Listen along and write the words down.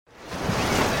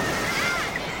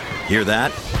Hear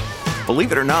that?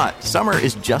 Believe it or not, summer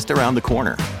is just around the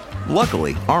corner.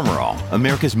 Luckily, Armor All,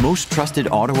 America's most trusted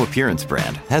auto appearance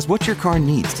brand, has what your car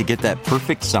needs to get that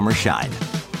perfect summer shine.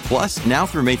 Plus, now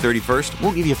through May 31st,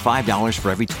 we'll give you $5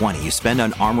 for every $20 you spend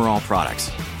on Armor All products.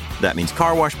 That means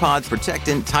car wash pods,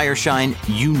 protectant, tire shine,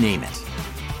 you name it.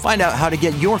 Find out how to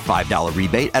get your $5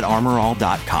 rebate at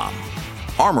armorall.com.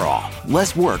 Armor All,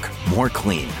 less work, more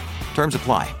clean. Terms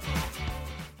apply.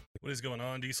 What is going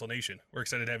on, Diesel Nation? We're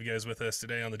excited to have you guys with us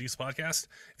today on the Diesel Podcast.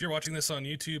 If you're watching this on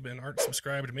YouTube and aren't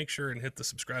subscribed, make sure and hit the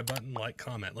subscribe button, like,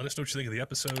 comment. Let us know what you think of the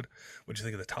episode, what you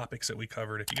think of the topics that we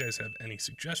covered. If you guys have any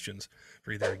suggestions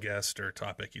for either a guest or a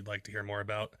topic you'd like to hear more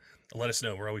about, let us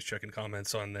know. We're always checking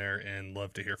comments on there and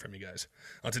love to hear from you guys.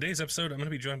 On today's episode, I'm going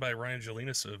to be joined by Ryan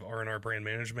Jelinas of R&R Brand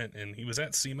Management, and he was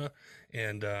at SEMA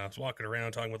and I was walking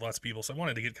around talking with lots of people, so I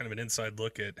wanted to get kind of an inside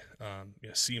look at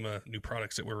SEMA, new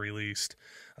products that were released,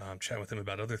 chat with him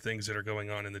about other things that are going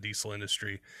on in the diesel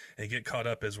industry, and get caught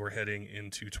up as we're heading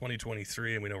into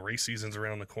 2023, and we know race season's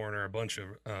around the corner, a bunch of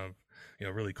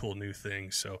really cool new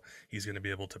things. So he's going to be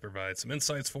able to provide some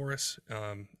insights for us,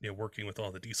 working with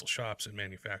all the diesel shops and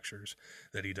manufacturers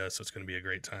that he does. So it's going to be a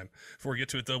great time. Before we get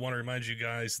to it, though, I want to remind you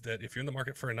guys that if you're in the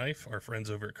market for a knife, our friends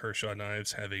over at Kershaw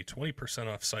Knives have a 20%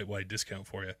 off site-wide discount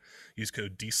for you. Use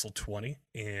code DIESEL20,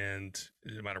 and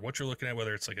no matter what you're looking at,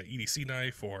 whether it's like an EDC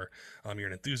knife or you're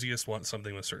an enthusiast, want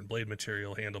something with certain blade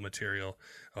material, handle material,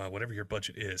 whatever your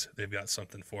budget is, they've got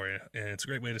something for you. And it's a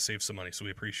great way to save some money. So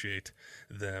we appreciate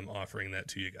them offering that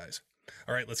to you guys.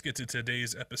 All right, let's get to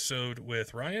today's episode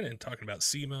with Ryan and talking about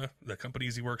SEMA, the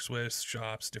companies he works with,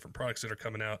 shops, different products that are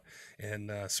coming out, and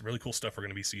some really cool stuff we're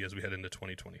going to be seeing as we head into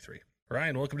 2023.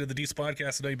 Ryan, welcome to the Diesel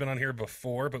Podcast. I know you've been on here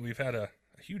before, but we've had a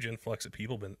huge influx of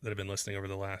people that have been listening over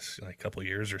the last couple of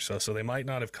years or so. So they might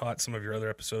not have caught some of your other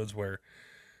episodes where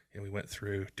we went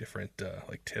through different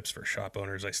tips for shop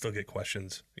owners. I still get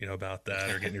questions, about that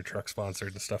or getting your truck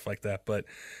sponsored and stuff like that. But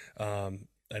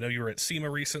I know you were at SEMA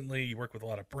recently. You work with a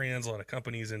lot of brands, a lot of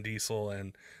companies in diesel,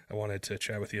 and I wanted to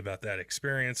chat with you about that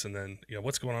experience and then,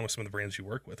 what's going on with some of the brands you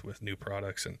work with new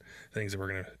products and things that we're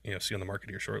going to, see on the market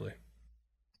here shortly.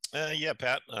 Yeah,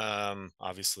 Pat,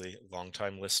 obviously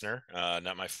long-time listener,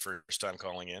 not my first time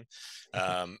calling in.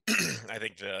 I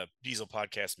think the Diesel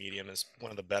Podcast medium is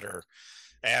one of the better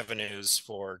avenues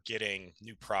for getting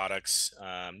new products,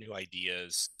 new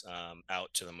ideas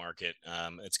out to the market.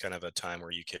 It's kind of a time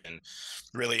where you can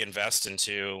really invest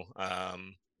into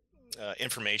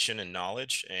information and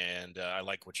knowledge, and I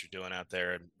like what you're doing out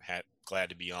there. I'm glad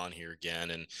to be on here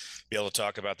again and be able to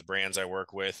talk about the brands I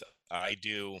work with. I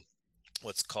do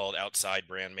what's called outside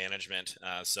brand management.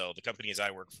 So the companies I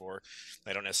work for,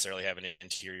 I don't necessarily have an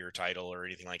interior title or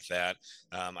anything like that.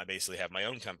 I basically have my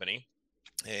own company,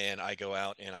 and I go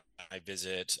out and I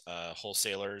visit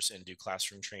wholesalers and do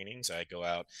classroom trainings. I go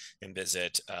out and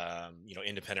visit,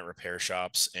 independent repair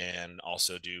shops and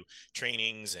also do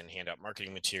trainings and hand out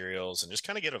marketing materials and just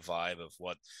kind of get a vibe of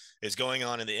what is going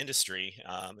on in the industry.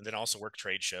 And then also work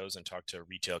trade shows and talk to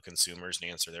retail consumers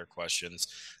and answer their questions.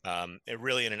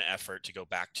 Really in an effort to go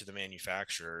back to the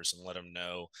manufacturers and let them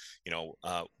know,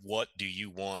 what do you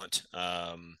want?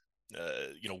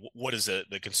 What does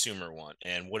the consumer want,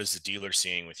 and what is the dealer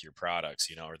seeing with your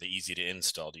products? Are they easy to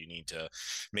install? Do you need to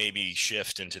maybe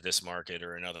shift into this market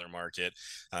or another market?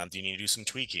 Do you need to do some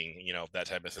tweaking, that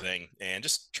type of thing, and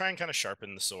just try and kind of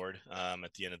sharpen the sword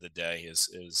at the end of the day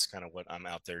is kind of what I'm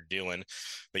out there doing.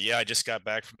 But yeah, I just got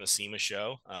back from the SEMA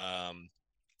show.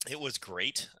 It was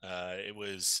great. It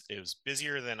was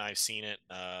busier than I've seen it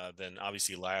than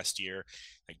obviously last year.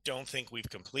 I don't think we've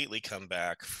completely come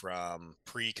back from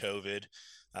pre-COVID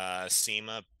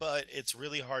SEMA, but it's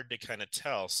really hard to kind of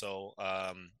tell. So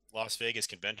Las Vegas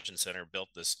Convention Center built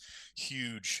this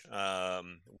huge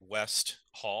West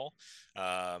Hall.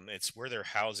 It's where they're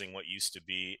housing what used to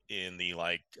be in the,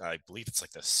 I believe it's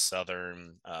like the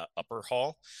southern upper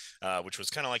hall, which was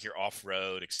kind of like your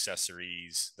off-road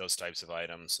accessories, those types of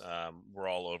items were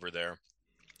all over there.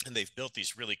 And they've built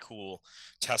these really cool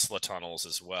Tesla tunnels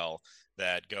as well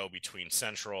that go between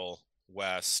Central,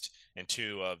 West, and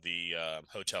two of the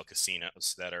hotel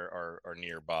casinos that are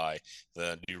nearby,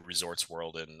 the new Resorts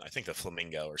World and I think the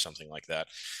Flamingo or something like that.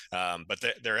 But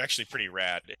they're actually pretty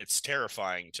rad. It's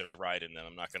terrifying to ride in them,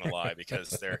 I'm not going to lie,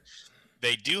 because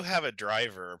they do have a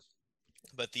driver,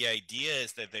 but the idea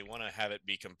is that they want to have it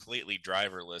be completely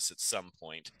driverless at some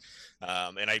point.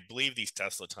 And I believe these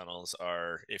Tesla tunnels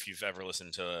are, if you've ever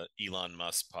listened to Elon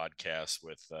Musk's podcast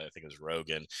with, I think it was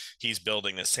Rogan, he's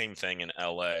building the same thing in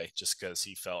LA just because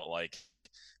he felt like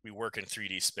we work in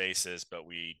 3D spaces, but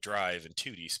we drive in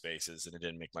 2D spaces, and it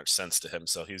didn't make much sense to him.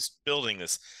 So he's building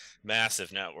this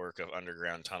massive network of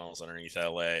underground tunnels underneath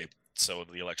LA so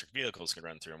the electric vehicles can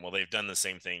run through them. Well, they've done the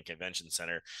same thing in convention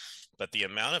center, but the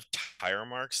amount of tire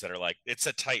marks that are like, it's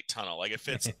a tight tunnel, like it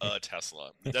fits a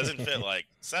Tesla. It doesn't fit like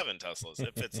 7 Teslas.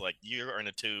 It fits like you're in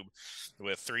a tube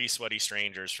with 3 sweaty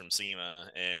strangers from SEMA,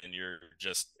 and you're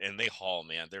just, and they haul,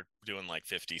 man. They're doing like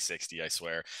 50, 60, I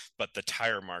swear. But the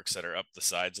tire marks that are up the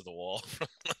sides of the wall from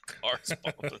the cars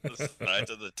bumping the sides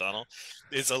of the tunnel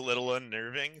is a little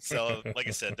unnerving. So, like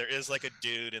I said, there is like a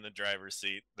dude in the driver's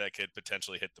seat that could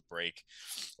potentially hit the brake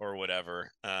or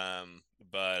whatever.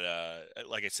 But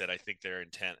like I said, I think their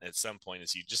intent at some point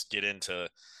is you just get into,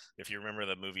 if you remember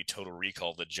the movie Total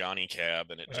Recall, the Johnny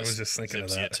Cab, and it I was just thinking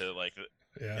zips of you that. to like,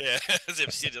 Yeah,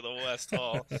 zips you to the West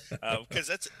Hall, because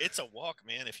it's a walk,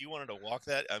 man. If you wanted to walk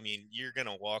that, I mean, you're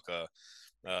gonna walk a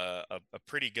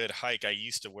pretty good hike. I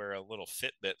used to wear a little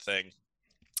Fitbit thing.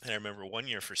 And I remember one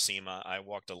year for SEMA, I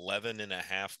walked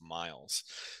 11.5 miles.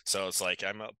 So it's like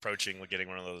I'm approaching getting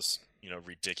one of those,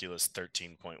 ridiculous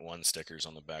 13.1 stickers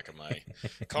on the back of my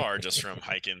car just from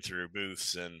hiking through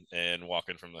booths and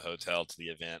walking from the hotel to the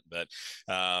event. But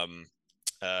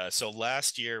so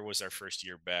last year was our first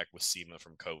year back with SEMA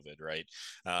from COVID, right?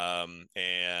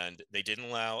 And they didn't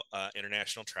allow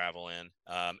international travel in,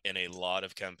 and a lot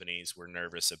of companies were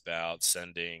nervous about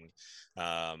sending,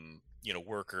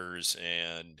 workers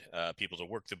and people to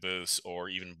work the booths, or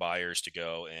even buyers to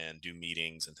go and do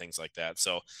meetings and things like that.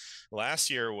 So last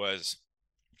year was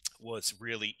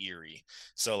really eerie.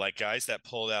 So like guys that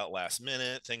pulled out last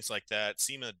minute, things like that,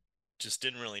 SEMA just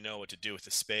didn't really know what to do with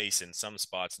the space in some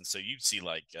spots. And so you'd see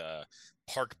like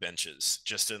park benches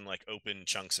just in like open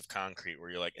chunks of concrete where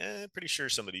you're like, pretty sure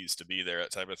somebody used to be there,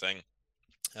 that type of thing.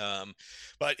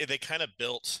 But they kind of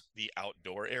built the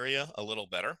outdoor area a little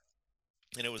better.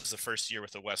 And it was the first year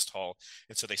with the West Hall.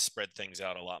 And so they spread things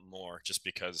out a lot more just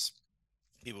because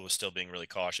people were still being really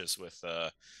cautious with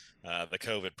the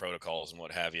COVID protocols and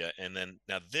what have you. And then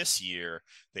now this year,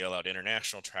 they allowed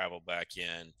international travel back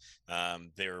in.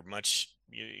 They were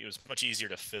it was much easier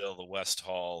to fill the West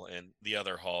Hall and the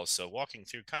other halls. So walking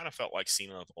through kind of felt like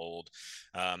SEMA of old,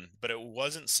 but it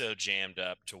wasn't so jammed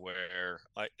up to where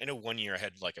I know one year I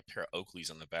had like a pair of Oakleys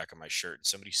on the back of my shirt and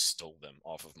somebody stole them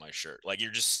off of my shirt. Like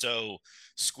you're just so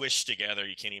squished together,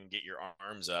 you can't even get your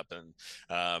arms up. And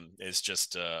it's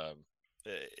just,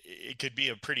 it could be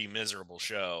a pretty miserable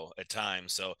show at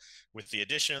times. So with the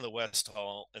addition of the West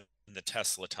Hall and the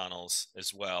Tesla tunnels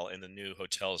as well, and the new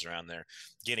hotels around there,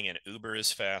 getting an Uber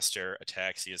is faster, a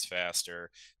taxi is faster.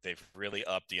 They've really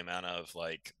upped the amount of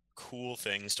like cool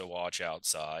things to watch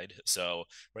outside. So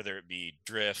whether it be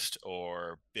drift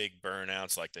or big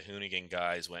burnouts, like the Hoonigan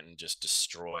guys went and just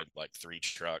destroyed like 3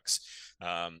 trucks.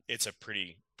 It's a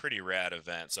pretty rad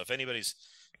event. So if anybody's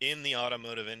in the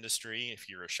automotive industry, if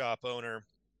you're a shop owner,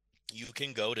 you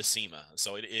can go to SEMA.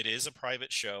 So it is a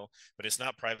private show, but it's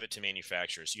not private to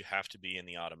manufacturers. You have to be in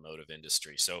the automotive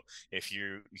industry. So if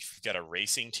you've got a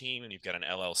racing team and you've got an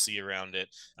LLC around it,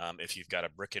 if you've got a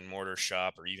brick and mortar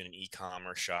shop or even an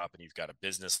e-commerce shop and you've got a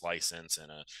business license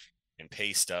and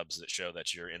pay stubs that show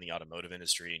that you're in the automotive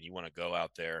industry and you want to go out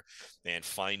there and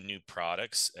find new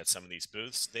products at some of these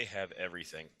booths, they have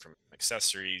everything from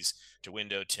accessories to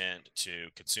window tint to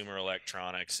consumer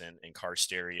electronics and car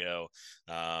stereo.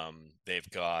 They've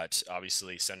got,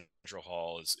 obviously, Central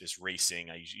Hall is racing.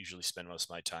 I usually spend most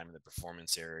of my time in the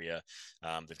performance area.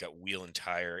 They've got wheel and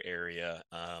tire area.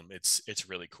 It's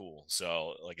really cool.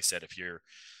 So like I said, if you're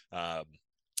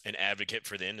an advocate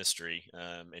for the industry,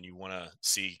 and you want to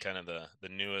see kind of the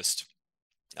newest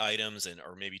items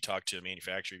or maybe talk to a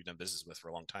manufacturer you've done business with for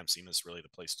a long time, SEMA is really the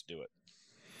place to do it.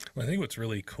 well, I think what's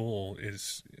really cool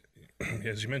is,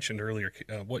 as you mentioned earlier,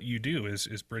 what you do is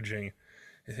bridging,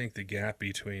 I think, the gap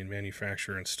between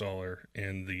manufacturer, installer,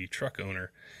 and the truck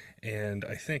owner. And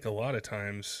I think a lot of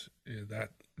times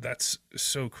that's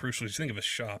so crucial. You think of a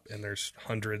shop and there's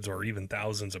hundreds or even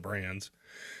thousands of brands,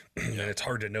 and it's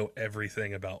hard to know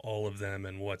everything about all of them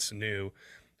and what's new.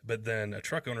 But then a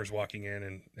truck owner's walking in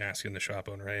and asking the shop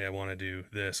owner, hey, I want to do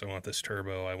this. I want this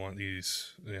turbo. I want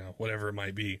these, whatever it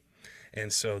might be.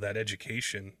 And so that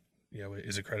education,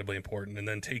 is incredibly important. And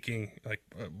then taking like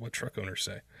what truck owners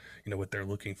say, what they're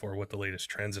looking for, what the latest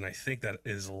trends. And I think that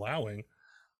is allowing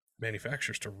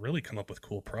manufacturers to really come up with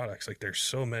cool products. Like there's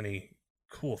so many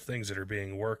cool things that are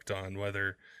being worked on,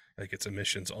 whether like it's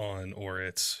emissions on, or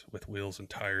it's with wheels and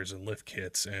tires and lift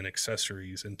kits and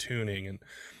accessories and tuning and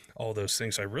all those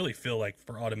things. So I really feel like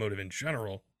for automotive in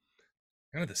general,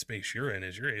 kind of the space you're in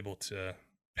is you're able to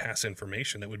pass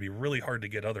information that would be really hard to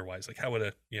get otherwise. Like how would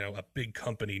a big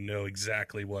company know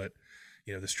exactly what,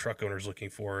 this truck owner is looking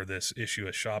for, this issue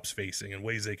a shop's facing, and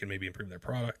ways they can maybe improve their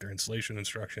product, their installation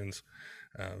instructions,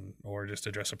 or just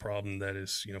address a problem that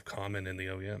is, common in the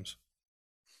OEMs.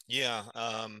 Yeah.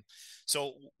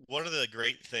 So one of the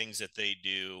great things that they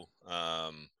do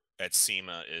at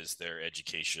SEMA is their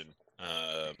education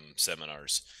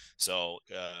seminars. So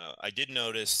I did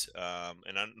notice,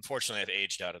 and unfortunately I've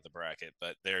aged out of the bracket,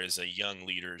 but there is a young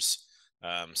leaders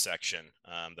section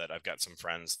that I've got some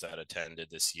friends that attended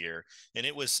this year, and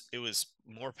it was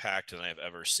more packed than I've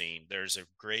ever seen. There's a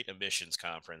great emissions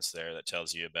conference there that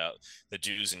tells you about the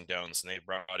do's and don'ts, and they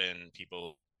brought in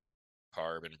people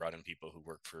CARB and brought in people who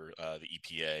work for the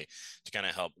EPA to kind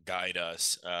of help guide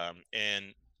us.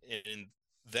 And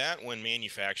that when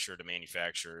manufacturer to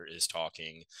manufacturer is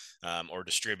talking, or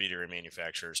distributor and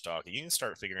manufacturer is talking, you can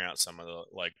start figuring out some of the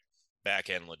like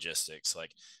back end logistics, like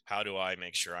how do I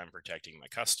make sure I'm protecting my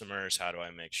customers, how do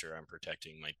I make sure I'm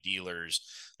protecting my dealers,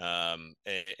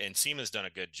 and SEMA's done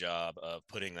a good job of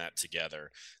putting that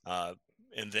together.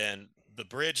 And then the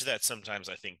bridge that sometimes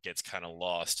I think gets kind of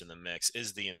lost in the mix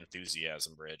is the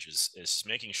enthusiasm bridge, is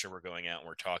making sure we're going out and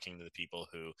we're talking to the people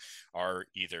who are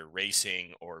either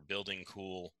racing or building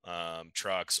cool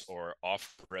trucks or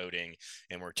off-roading,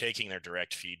 and we're taking their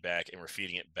direct feedback and we're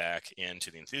feeding it back into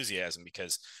the enthusiasm,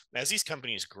 because as these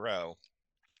companies grow,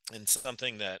 and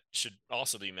something that should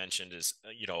also be mentioned is,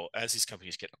 as these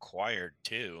companies get acquired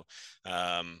too,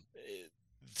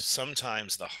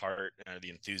 sometimes the heart or the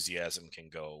enthusiasm can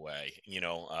go away.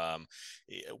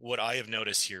 What I have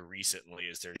noticed here recently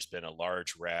is there's been a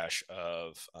large rash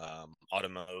of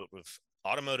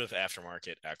automotive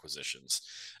aftermarket acquisitions.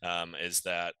 Is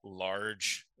that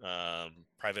large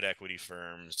private equity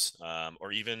firms,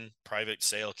 or even private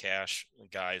sale cash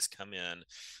guys come in,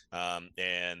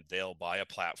 and they'll buy a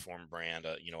platform brand,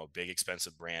 a big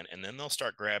expensive brand, and then they'll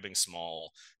start grabbing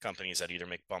small companies that either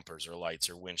make bumpers or lights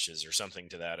or winches or something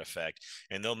to that effect,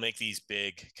 and they'll make these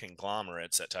big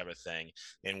conglomerates, that type of thing.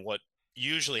 And what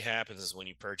usually happens is when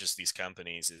you purchase these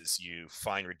companies is you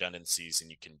find redundancies and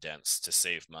you condense to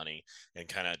save money and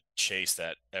kind of chase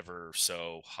that ever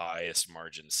so highest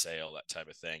margin sale, that type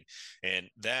of thing. And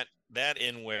that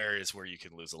in where is where you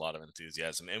can lose a lot of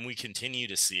enthusiasm, and we continue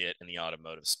to see it in the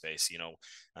automotive space.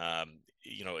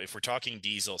 If we're talking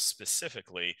diesel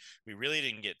specifically, we really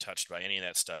didn't get touched by any of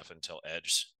that stuff until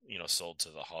Edge sold to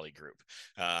the Holly Group.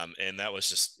 And that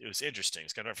was it was interesting.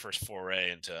 It's kind of our first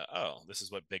foray into, oh, this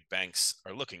is what big banks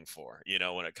are looking for,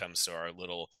 when it comes to our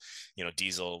little,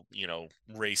 diesel,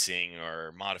 racing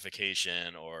or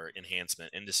modification or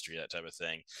enhancement industry, that type of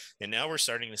thing. And now we're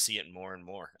starting to see it more and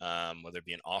more, whether it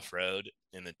be an off-road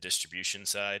in the distribution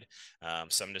side.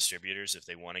 Some distributors, if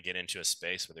they want to get into a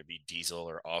space, whether it be diesel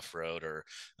or off-road or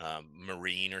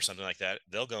marine or something like that,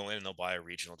 they'll go in and they'll buy a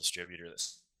regional distributor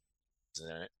that's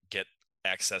get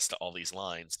access to all these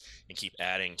lines and keep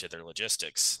adding to their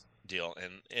logistics deal.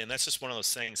 And that's just one of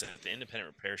those things that the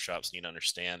independent repair shops need to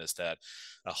understand, is that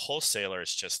a wholesaler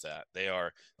is just that. They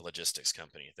are a logistics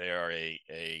company. They are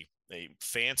a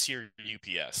fancier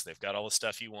UPS. They've got all the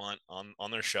stuff you want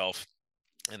on their shelf,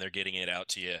 and they're getting it out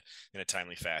to you in a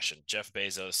timely fashion. Jeff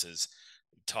Bezos has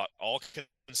taught all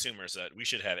consumers that we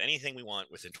should have anything we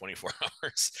want within 24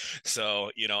 hours.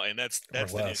 So, and that's the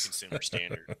new consumer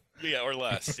standard. Yeah, or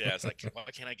less. Yeah, it's like, why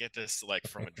can't I get this like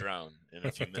from a drone in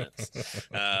a few minutes?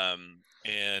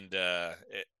 And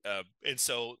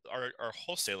so our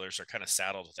wholesalers are kind of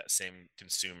saddled with that same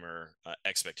consumer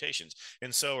expectations,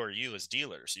 and so are you as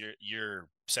dealers. You're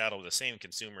saddled with the same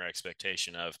consumer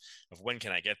expectation of when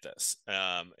can I get this?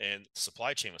 And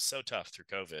supply chain was so tough through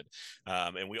COVID,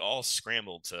 and we all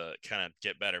scrambled to kind of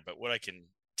get better. But what I can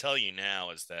tell you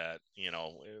now is that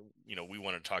we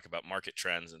want to talk about market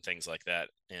trends and things like that,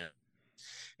 and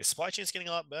the supply chain is getting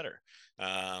a lot better.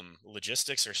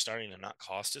 Logistics are starting to not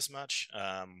cost as much,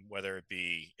 whether it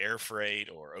be air freight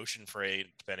or ocean freight,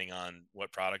 depending on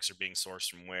what products are being sourced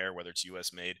from whether it's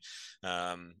U.S. made.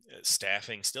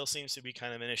 Staffing still seems to be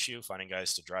kind of an issue, finding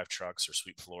guys to drive trucks or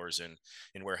sweep floors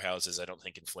in warehouses. I don't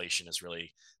think inflation has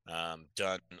really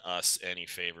done us any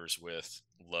favors with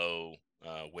low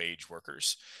wage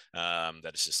workers.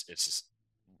 It's just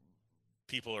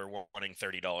people are wanting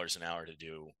 $30 an hour to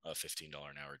do a $15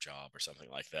 an hour job or something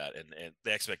like that. And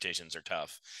the expectations are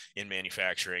tough in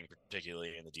manufacturing,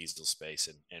 particularly in the diesel space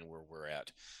and where we're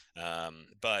at.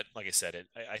 But like I said,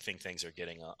 I think things are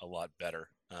getting a lot better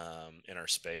in our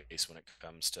space when it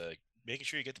comes to making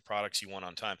sure you get the products you want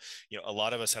on time. A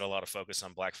lot of us had a lot of focus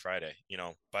on Black Friday.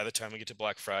 By the time we get to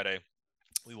Black Friday,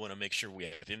 We want to make sure we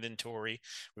have inventory.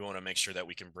 We want to make sure that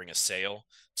we can bring a sale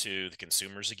to the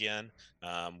consumers again.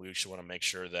 We should want to make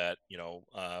sure that,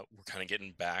 we're kind of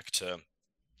getting back to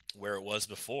where it was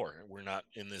before. We're not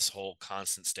in this whole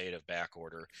constant state of back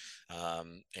order,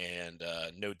 and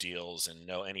no deals and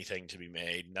no anything to be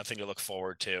made, nothing to look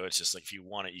forward to. It's just like, if you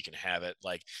want it, you can have it.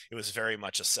 Like, it was very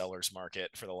much a seller's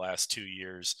market for the last 2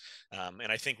 years. And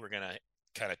I think we're going to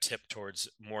kind of tip towards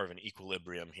more of an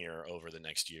equilibrium here over the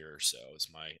next year or so, is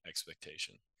my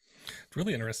expectation. It's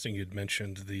really interesting you'd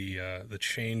mentioned the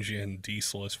change in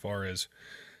diesel as far as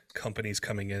companies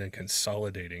coming in and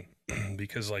consolidating.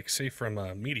 Because, like, say from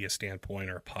a media standpoint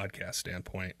or a podcast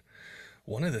standpoint,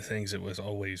 one of the things that was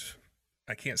always,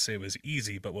 I can't say it was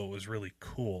easy, but what was really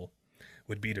cool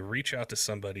would be to reach out to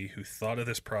somebody who thought of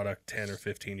this product 10 or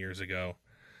 15 years ago,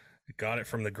 got it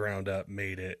from the ground up,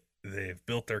 made it, they've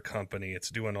built their company, it's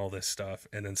doing all this stuff,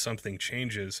 and then something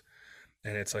changes.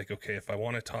 And it's like, okay, if I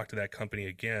want to talk to that company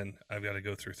again, I've got to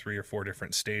go through 3 or 4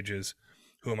 different stages.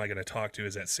 Who am I going to talk to?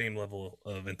 Is that same level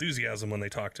of enthusiasm when they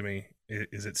talk to me?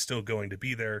 Is it still going to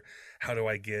be there? How do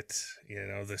I get,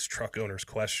 this truck owner's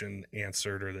question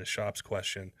answered, or the shop's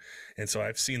question? And so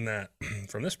I've seen that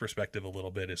from this perspective a little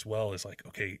bit as well, as like,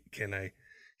 okay, can I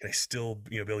still,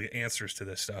 be able to get answers to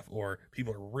this stuff? Or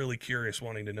people are really curious,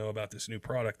 wanting to know about this new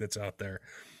product that's out there.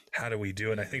 How do we do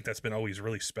it? And I think that's been always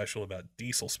really special about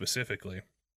diesel specifically.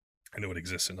 I know it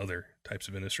exists in other types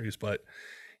of industries, but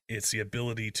it's the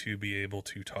ability to be able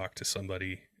to talk to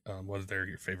somebody, whether they're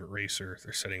your favorite racer,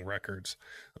 they're setting records,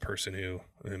 a person who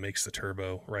makes the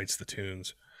turbo, writes the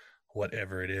tunes,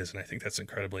 whatever it is. And I think that's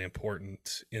incredibly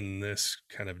important in this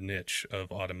kind of niche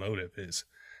of automotive, is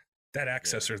that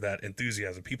access, Yeah. or that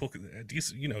enthusiasm. People,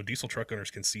 diesel truck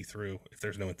owners can see through if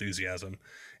there's no enthusiasm,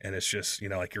 and it's just,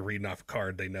 like you're reading off a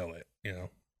card, they know it.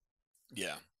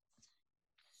 Yeah.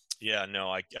 Yeah, no,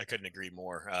 I couldn't agree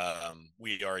more.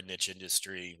 We are a niche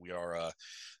industry. We are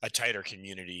a tighter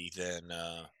community than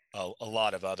a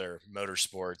lot of other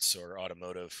motorsports or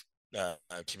automotive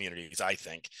communities, I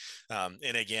think.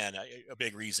 And again, a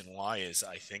big reason why is,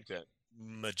 I think that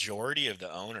majority of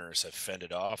the owners have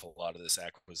fended off a lot of this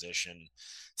acquisition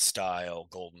style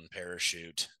golden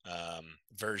parachute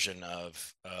version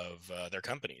of their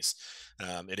companies.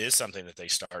 It is something that they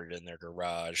started in their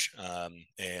garage,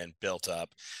 and built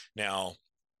up. Now,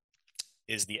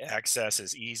 is the access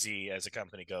as easy as a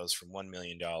company goes from $1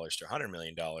 million to $100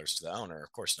 million to the owner?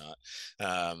 Of course not.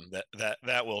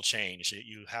 That will change.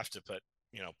 You have to put,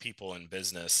 people in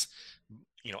business,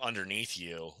 underneath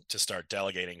you, to start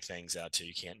delegating things out to.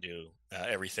 You can't do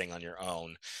everything on your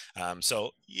own.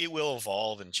 So it will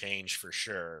evolve and change for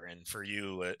sure. And for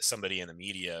you, somebody in the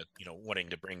media, wanting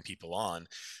to bring people on,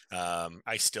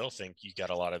 I still think you got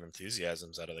a lot of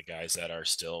enthusiasms out of the guys that are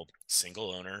still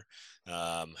single owner,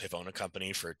 have owned a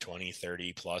company for 20,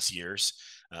 30 plus years,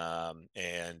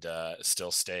 and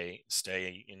still stay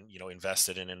in,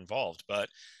 invested and involved. But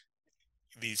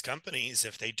these companies,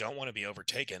 if they don't want to be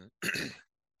overtaken,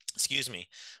 excuse me,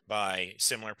 by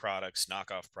similar products,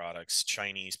 knockoff products,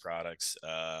 Chinese products,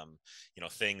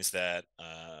 things that,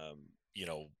 you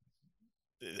know,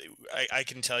 I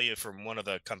can tell you from one of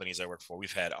the companies I work for,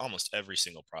 we've had almost every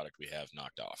single product we have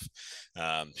knocked off,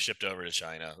 shipped over to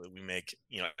China. We make,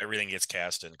 everything gets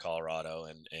cast in Colorado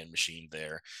and machined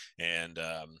there. And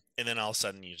then all of a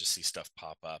sudden you just see stuff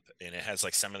pop up, and it has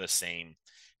like some of the same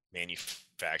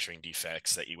manufacturing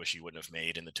defects that you wish you wouldn't have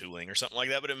made in the tooling or something like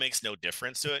that, but it makes no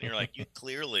difference to it. And you're like, you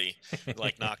clearly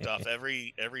like knocked off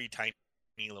every tiny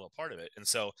little part of it. And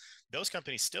so those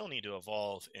companies still need to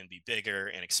evolve and be bigger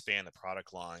and expand the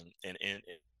product line.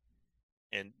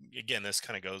 And again, this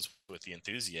kind of goes with the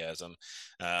enthusiasm,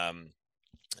 to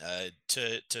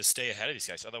stay ahead of these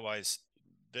guys. Otherwise,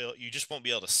 you just won't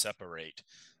be able to separate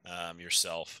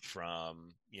yourself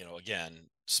from, again,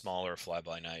 smaller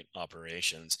fly-by-night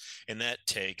operations. And that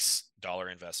takes dollar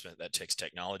investment, that takes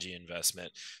technology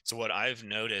investment. So what I've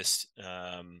noticed,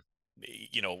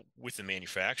 with the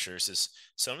manufacturers, is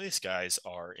some of these guys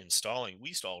are installing, we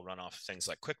used to all run off things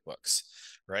like QuickBooks,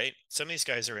 right? Some of these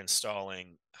guys are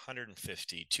installing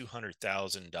 $150,000,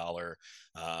 $200,000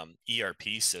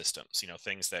 ERP systems,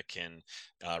 things that can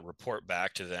report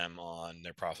back to them on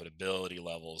their profitability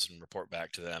levels, and report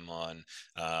back to them on,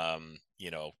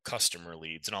 customer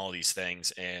leads and all of these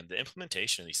things. And the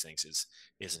implementation of these things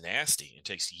is nasty. It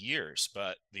takes years,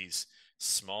 but these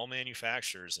small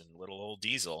manufacturers and little old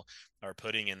diesel are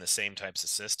putting in the same types of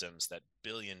systems that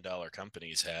billion-dollar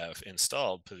companies have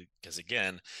installed, because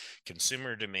again,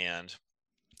 consumer demand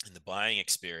and the buying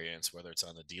experience, whether it's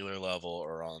on the dealer level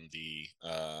or on the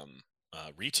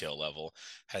retail level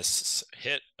has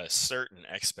hit a certain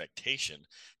expectation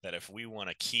that if we want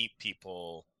to keep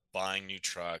people buying new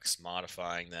trucks,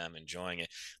 modifying them, enjoying it,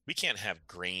 we can't have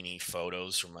grainy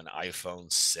photos from an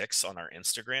iPhone 6 on our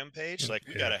Instagram page. Like,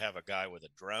 we got to have a guy with a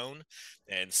drone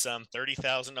and some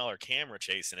 $30,000 camera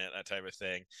chasing it, that type of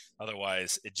thing.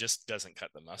 Otherwise, it just doesn't cut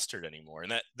the mustard anymore.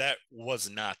 And that was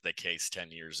not the case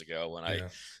 10 years ago when I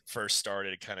first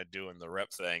started kind of doing the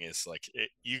rep thing. Is like,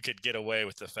 you could get away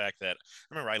with the fact that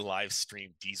I remember I live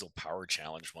streamed Diesel Power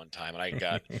Challenge one time, and I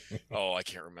got, I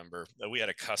can't remember. We had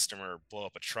a customer blow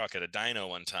up a truck at a dyno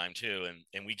one time too,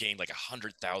 and we gained like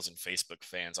 100,000 Facebook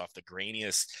fans off the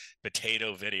grainiest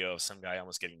potato video of some guy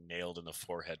almost getting nailed in the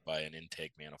forehead by an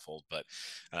intake manifold. But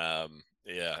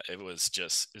it was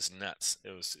nuts.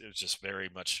 It was just very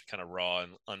much kind of raw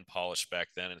and unpolished back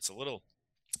then, and it's a little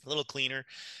cleaner,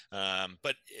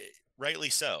 but rightly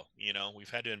so. We've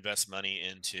had to invest money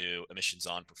into emissions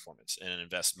on performance and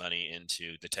invest money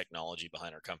into the technology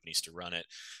behind our companies to run it,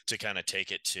 to kind of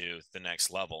take it to the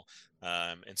next level.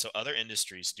 And so other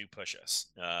industries do push us,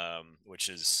 which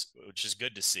is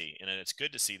good to see. And it's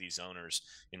good to see these owners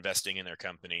investing in their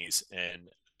companies and,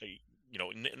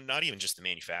 not even just the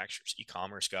manufacturers,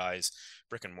 e-commerce guys,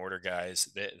 brick and mortar guys,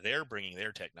 they're bringing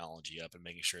their technology up and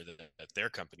making sure that their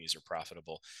companies are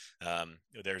profitable.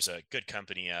 There's a good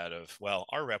company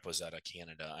our rep was out of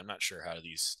Canada. I'm not sure where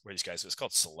these guys, it's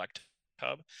called Select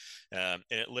Hub. And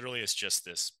it literally is just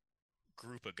this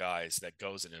group of guys that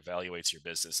goes and evaluates your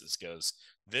businesses, goes,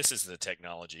 this is the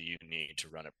technology you need to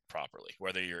run it properly,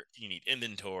 whether you need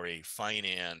inventory,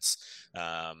 finance,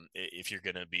 if you're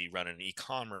going to be running an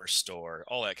e-commerce store,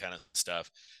 all that kind of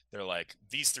stuff. They're like,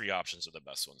 these 3 options are the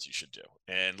best ones you should do.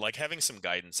 And like, having some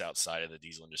guidance outside of the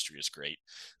diesel industry is great.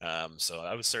 So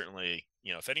I would certainly,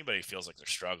 if anybody feels like they're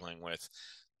struggling with,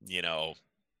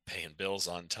 paying bills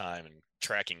on time and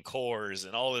tracking cores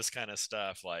and all this kind of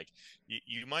stuff, like,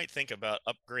 you might think about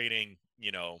upgrading,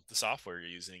 the software you're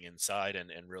using inside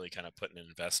and really kind of putting an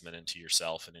investment into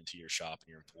yourself and into your shop and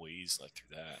your employees, like,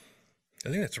 through that. I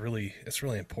think it's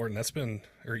really important. That's been,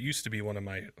 or it used to be, one of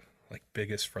my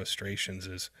biggest frustrations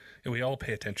is, we all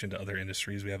pay attention to other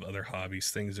industries. We have other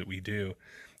hobbies, things that we do.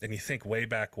 And you think way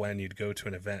back when you'd go to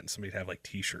an event and somebody'd have like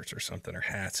t-shirts or something or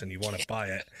hats and you want to buy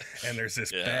it. And there's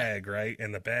this bag, right?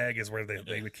 And the bag is where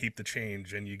they would keep the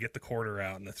change, and you get the quarter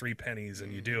out and the 3 pennies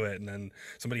and you do it. And then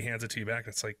somebody hands it to you back.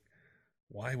 And it's like,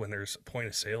 why, when there's point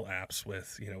of sale apps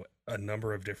with, a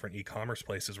number of different e-commerce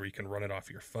places where you can run it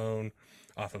off your phone,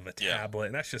 off of a tablet.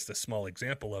 And that's just a small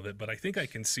example of it. But I think I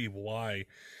can see why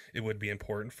it would be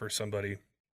important for somebody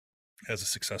as a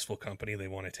successful company. They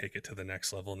want to take it to the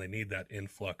next level, and they need that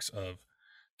influx of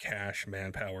cash,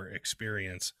 manpower,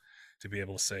 experience to be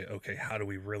able to say, okay, how do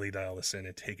we really dial this in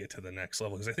and take it to the next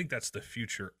level? Because I think that's the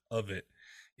future of it,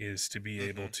 is to be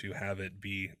able to have it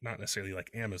be not necessarily like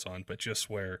Amazon, but just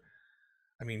where,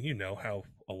 how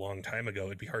a long time ago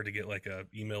it'd be hard to get like a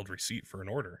emailed receipt for an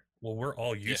order. Well, we're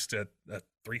all used to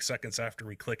 3 seconds after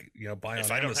we click, buy on Amazon.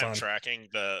 If I don't have tracking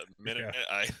the minute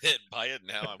I hit buy it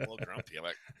now, I'm a little grumpy. I'm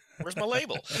like, where's my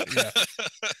label?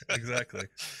 Exactly.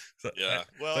 So,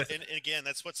 and again,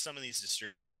 that's what some of these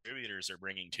distributors are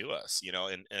bringing to us,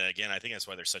 and again, I think that's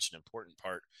why they're such an important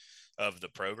part of the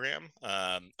program,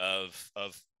 of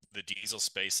the diesel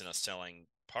space and us selling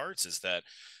parts, is that,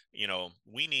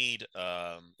 we need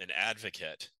an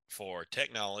advocate for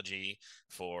technology,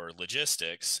 for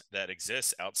logistics that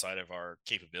exists outside of our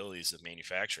capabilities of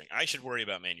manufacturing. I should worry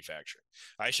about manufacturing.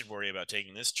 I should worry about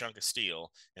taking this chunk of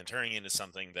steel and turning it into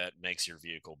something that makes your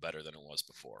vehicle better than it was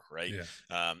before, right?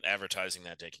 Advertising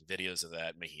that, taking videos of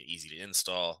that, making it easy to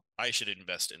install. I should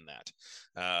invest in that.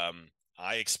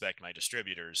 I expect my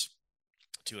distributors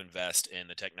to invest in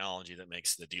the technology that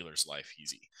makes the dealer's life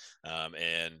easy.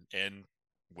 And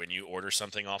when you order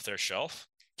something off their shelf,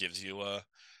 gives you a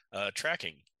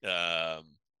tracking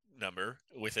number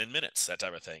within minutes, that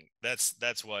type of thing.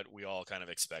 That's what we all kind of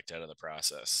expect out of the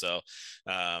process. So,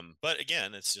 but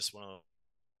again, it's just one of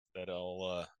that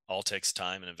all takes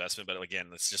time and investment. But again,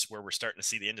 that's just where we're starting to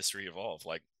see the industry evolve.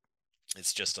 Like,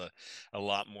 it's just a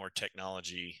lot more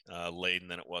technology laden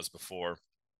than it was before,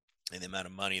 and the amount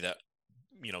of money that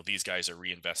these guys are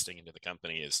reinvesting into the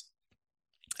company is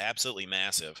absolutely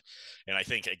massive. And I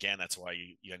think, again, that's why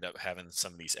you end up having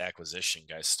some of these acquisition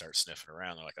guys start sniffing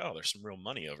around. They're like, oh, there's some real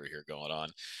money over here going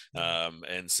on.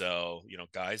 And so,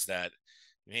 guys that,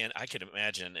 man, I could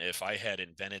imagine if I had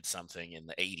invented something in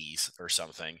the 80s or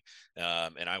something,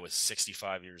 and I was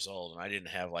 65 years old and I didn't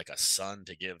have like a son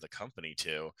to give the company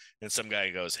to, and some guy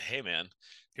goes, hey man,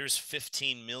 here's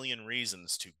 15 million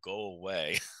reasons to go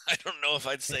away. I don't know if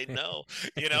I'd say no,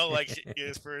 like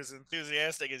as for as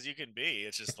enthusiastic as you can be,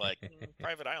 it's just like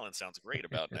private island sounds great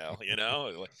about now,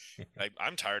 like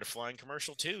I'm tired of flying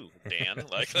commercial too, Dan,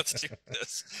 like let's do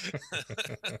this.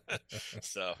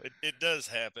 So it does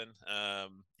happen.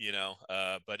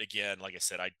 But again, like I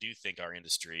said, I do think our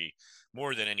industry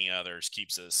more than any others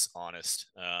keeps us honest.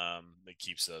 It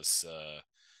keeps us,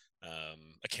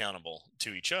 accountable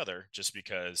to each other, just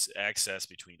because access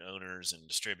between owners and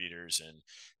distributors and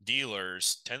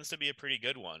dealers tends to be a pretty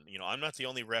good one. I'm not the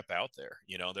only rep out there.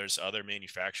 There's other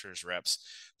manufacturers reps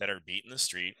that are beating the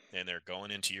street, and they're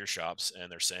going into your shops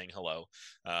and they're saying hello,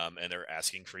 and they're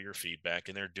asking for your feedback,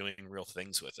 and they're doing real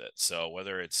things with it. So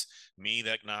whether it's me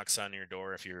that knocks on your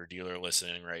door, if you're a dealer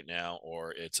listening right now,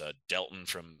 or it's a Delton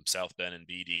from South Bend and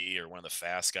BD, or one of the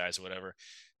fast guys or whatever,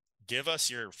 give us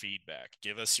your feedback,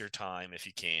 give us your time if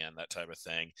you can, that type of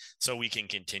thing, so we can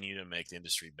continue to make the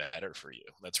industry better for you.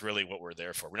 That's really what we're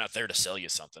there for. We're not there to sell you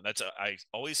something. I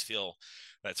always feel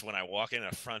that's when I walk in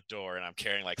a front door and I'm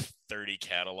carrying like 30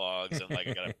 catalogs and like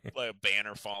I got a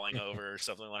banner falling over or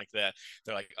something like that.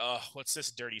 They're like, oh, what's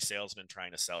this dirty salesman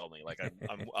trying to sell me? Like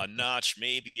I'm a notch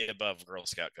maybe above Girl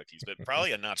Scout cookies, but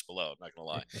probably a notch below, I'm not gonna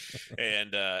lie.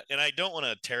 And I don't want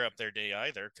to tear up their day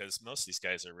either, because most of these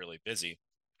guys are really busy.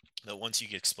 But once you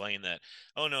explain that,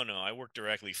 oh, no, I work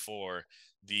directly for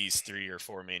these 3 or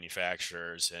 4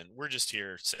 manufacturers, and we're just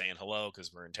here saying hello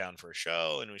because we're in town for a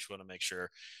show, and we just want to make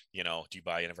sure, do you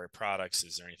buy any of our products?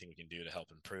 Is there anything we can do to help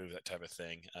improve, that type of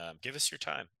thing? Give us your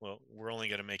time. Well, we're only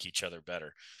going to make each other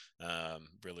better.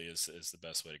 Really is the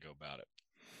best way to go about it.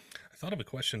 I thought of a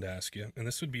question to ask you, and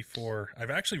this would be I've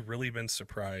actually really been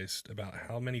surprised about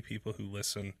how many people who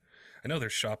listen. I know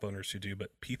there's shop owners who do,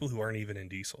 but people who aren't even in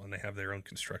diesel and they have their own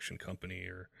construction company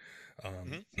or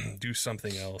do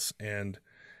something else. And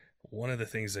one of the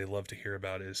things they love to hear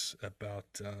about is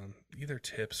about either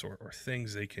tips or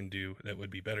things they can do that would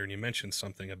be better. And you mentioned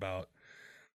something about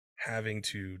having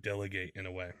to delegate in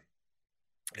a way.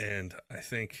 And I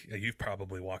think you've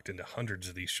probably walked into hundreds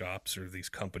of these shops or these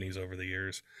companies over the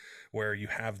years where you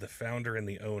have the founder and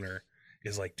the owner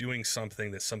is like doing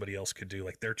something that somebody else could do.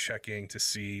 Like they're checking to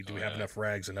see, do we have enough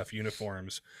rags, enough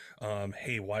uniforms?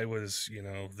 Hey, why was,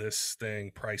 this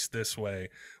thing priced this way?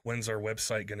 When's our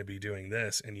website going to be doing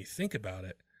this? And you think about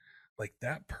it, like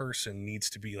that person needs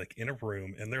to be like in a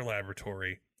room in their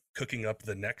laboratory, cooking up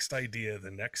the next idea, the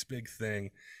next big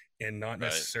thing, and not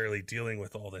necessarily dealing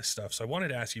with all this stuff. So I wanted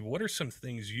to ask you, what are some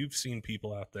things you've seen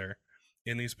people out there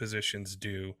in these positions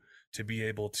do to be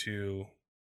able to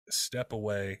step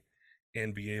away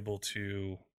and be able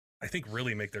to, I think,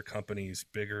 really make their companies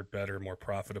bigger, better, more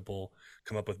profitable,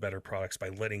 come up with better products by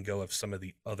letting go of some of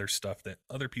the other stuff that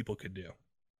other people could do?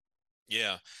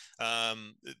 Yeah.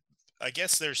 I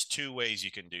guess there's 2 ways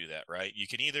you can do that, right? You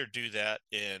can either do that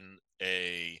in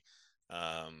a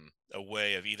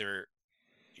way of either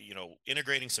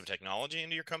integrating some technology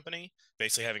into your company,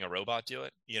 basically having a robot do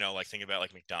it. Like think about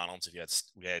like McDonald's. If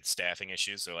we had staffing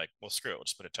issues, they're like, well, screw it, we'll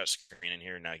just put a touch screen in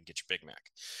here and now you can get your Big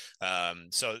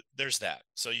Mac. So there's that.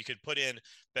 So you could put in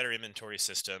better inventory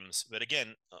systems, but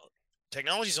again,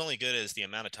 technology is only good as the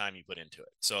amount of time you put into it.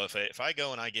 So if I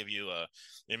go and I give you a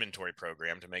inventory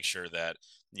program to make sure that,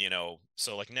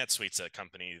 so like NetSuite's a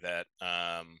company that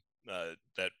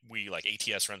that we like,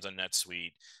 ATS runs on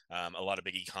NetSuite. A lot of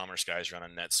big e-commerce guys run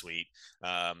on NetSuite.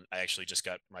 I actually just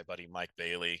got my buddy Mike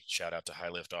Bailey, shout out to High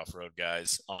Lift Off-Road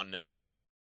guys, on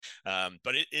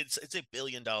but it's a $1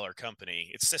 billion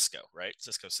company. It's Cisco, right?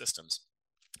 Cisco Systems.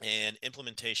 And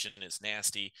implementation is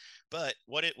nasty, but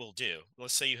what it will do,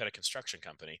 let's say you had a construction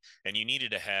company and you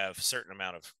needed to have a certain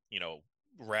amount of,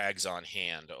 rags on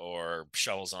hand or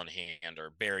shovels on hand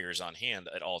or barriers on hand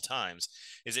at all times,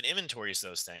 is it inventories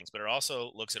those things, but it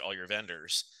also looks at all your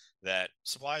vendors that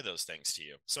supply those things to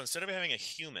you. So instead of having a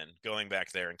human going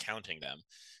back there and counting them,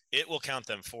 it will count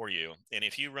them for you. And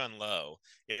if you run low,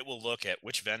 it will look at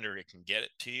which vendor it can get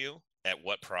it to you at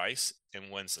what price and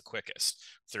when's the quickest,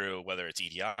 through whether it's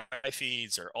EDI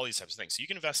feeds or all these types of things. So you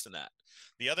can invest in that.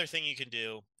 The other thing you can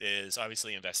do is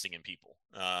obviously investing in people.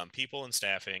 People and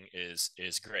staffing is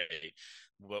great.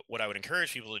 What I would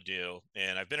encourage people to do,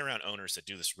 and I've been around owners that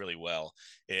do this really well,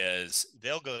 is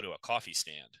they'll go to a coffee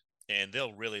stand and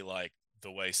they'll really like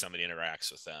the way somebody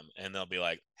interacts with them. And they'll be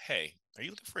like, hey, are you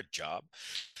looking for a job?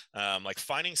 Like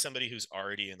finding somebody who's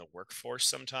already in the workforce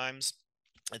sometimes.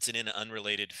 It's in an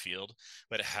unrelated field,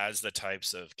 but it has the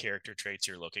types of character traits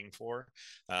you're looking for,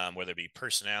 whether it be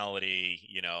personality,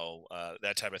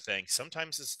 that type of thing.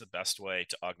 Sometimes it's the best way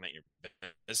to augment your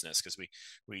business, because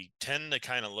we tend to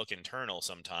kind of look internal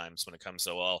sometimes when it comes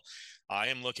to, well, I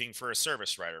am looking for a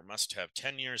service writer, must have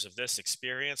 10 years of this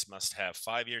experience, must have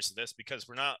 5 years of this, because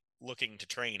we're not looking to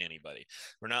train anybody.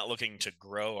 We're not looking to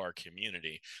grow our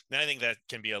community. And I think that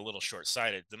can be a little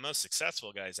short-sighted. The most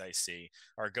successful guys I see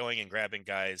are going and grabbing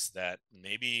guys that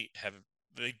maybe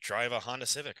they drive a Honda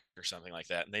Civic or something like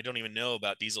that, and they don't even know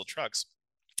about diesel trucks,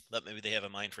 but maybe they have a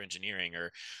mind for engineering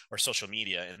or social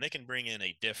media, and they can bring in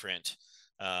a different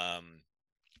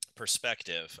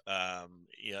perspective.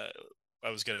 Yeah, I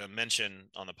was going to mention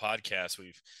on the podcast,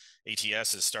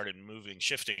 ATS has started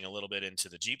shifting a little bit into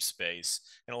the Jeep space.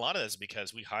 And a lot of that is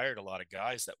because we hired a lot of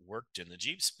guys that worked in the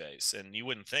Jeep space. And you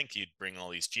wouldn't think you'd bring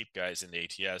all these Jeep guys into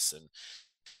ATS and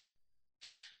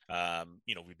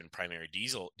we've been primary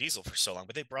diesel for so long,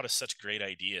 but they brought us such great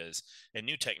ideas and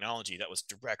new technology that was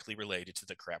directly related to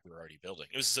the crap we were already building.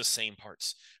 It was the same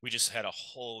parts. We just had a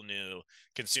whole new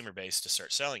consumer base to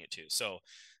start selling it to. So,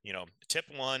 tip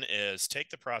one is take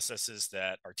the processes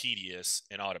that are tedious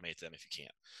and automate them if you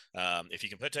can. If you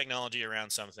can put technology around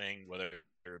something, whether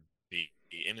it be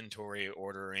inventory,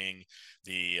 ordering,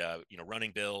 the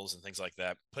running bills and things like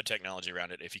that, put technology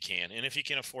around it if you can, and if you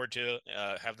can afford to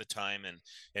have the time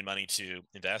and money to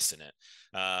invest in it.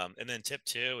 And then tip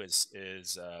two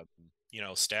is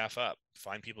staff up,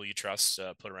 find people you trust,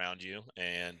 put around you,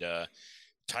 and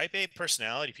type A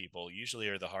personality people usually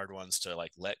are the hard ones to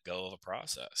let go of a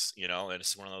process. And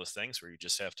it's one of those things where you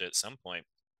just have to at some point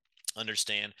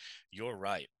understand you're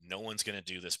right. No one's going to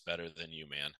do this better than you,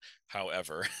 man.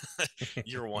 However,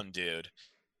 you're one dude,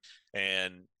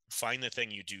 and find the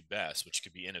thing you do best, which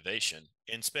could be innovation,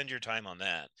 and spend your time on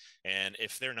that. And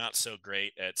if they're not so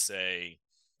great at, say,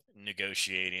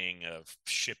 negotiating a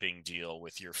shipping deal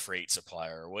with your freight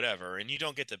supplier or whatever, and you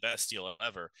don't get the best deal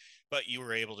ever, but you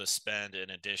were able to spend an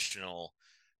additional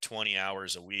 20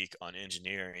 hours a week on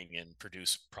engineering and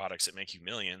produce products that make you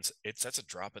millions, that's a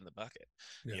drop in the bucket.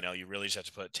 Yeah. You really just have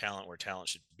to put talent where talent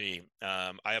should be.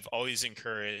 I have always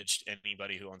encouraged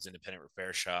anybody who owns independent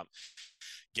repair shop,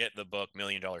 get the book $1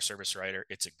 Million Service Writer.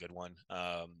 It's a good one.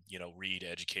 Read,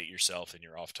 educate yourself in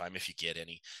your off time if you get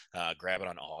any. Grab it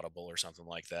on Audible or something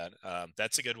like that.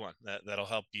 That's a good one. That'll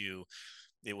help you.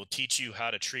 It will teach you how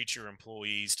to treat your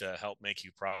employees to help make you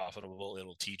profitable.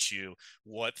 It'll teach you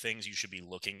what things you should be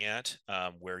looking at,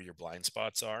 where your blind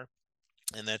spots are.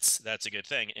 And that's a good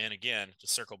thing. And again, to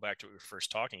circle back to what we were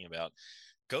first talking about,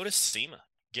 go to SEMA.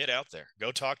 Get out there.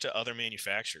 Go talk to other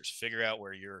manufacturers. Figure out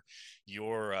where you're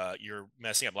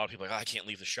messing up. A lot of people are like, oh, I can't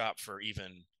leave the shop for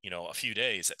even a few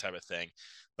days, that type of thing.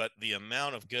 But the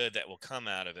amount of good that will come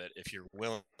out of it, if you're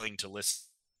willing to listen,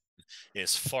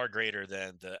 is far greater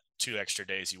than the 2 extra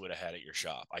days you would have had at your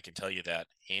shop. I can tell you that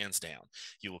hands down.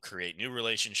 You will create new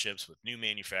relationships with new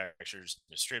manufacturers,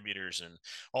 distributors, and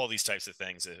all these types of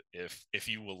things if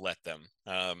you will let them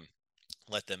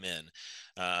in.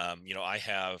 I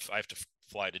have to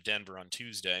fly to Denver on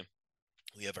Tuesday.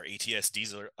 We have our ATS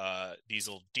diesel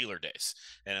dealer days,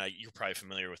 and you're probably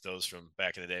familiar with those from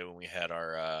back in the day when we had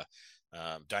our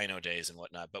dyno days and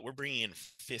whatnot. But we're bringing in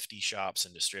 50 shops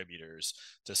and distributors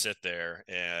to sit there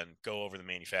and go over the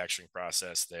manufacturing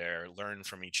process there, learn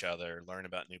from each other, learn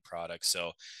about new products.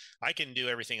 So I can do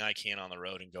everything I can on the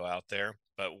road and go out there,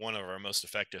 but one of our most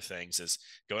effective things is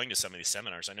going to some of these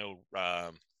seminars. I know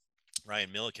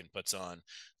Ryan Milliken puts on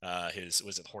his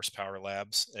Horsepower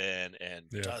Labs, and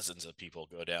Yeah. dozens of people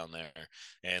go down there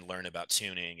and learn about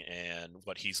tuning and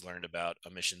what he's learned about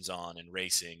emissions on and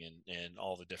racing and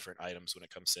all the different items when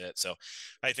it comes to it. So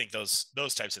I think those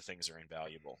types of things are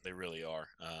invaluable. They really are.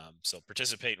 So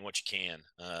participate in what you can.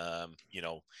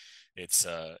 It's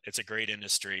a great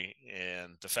industry,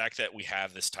 and the fact that we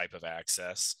have this type of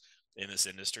access in this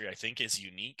industry, I think, is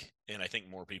unique, and I think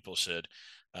more people should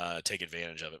take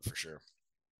advantage of it for sure.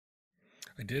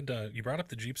 I did. You brought up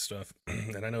the Jeep stuff,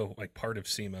 and I know part of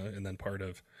SEMA and then part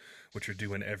of what you're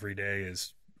doing every day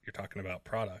is you're talking about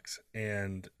products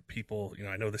and people.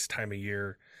 I know this time of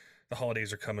year, the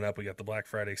holidays are coming up. We got the Black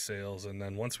Friday sales, and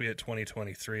then once we hit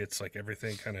 2023, it's like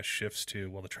everything kind of shifts to,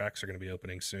 well, the tracks are going to be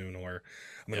opening soon, or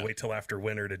I'm going to wait till after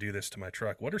winter to do this to my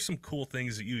truck. What are some cool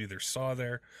things that you either saw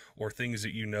there or things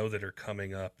that that are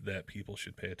coming up that people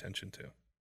should pay attention to?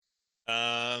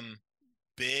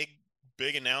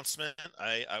 Big announcement,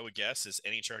 I would guess, is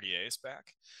NHRDA is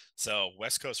back. So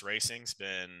West Coast Racing's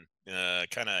been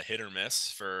kind of hit or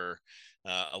miss for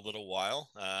a little while,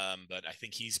 but I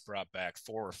think he's brought back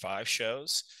 4 or 5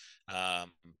 shows.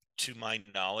 To my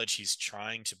knowledge, he's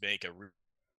trying to make a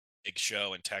big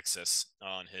show in Texas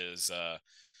on his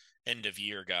end of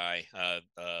year guy,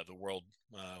 the world,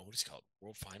 what is he called?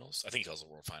 World Finals? I think he calls it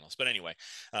World Finals. But anyway,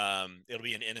 it'll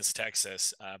be in Ennis,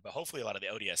 Texas. But hopefully a lot of the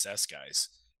ODSS guys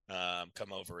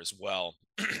come over as well.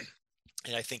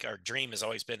 And I think our dream has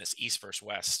always been this East versus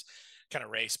West kind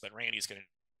of race, but Randy's going to,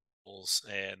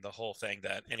 and the whole thing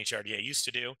that NHRDA used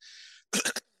to do,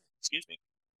 excuse me,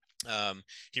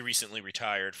 he recently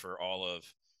retired for all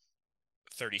of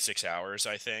 36 hours,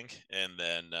 I think. And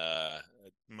then,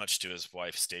 much to his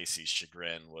wife Stacy's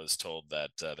chagrin, was told that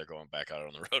they're going back out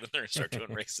on the road and they're going to start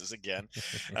doing races again.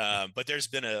 But there's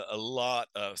been a lot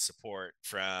of support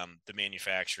from the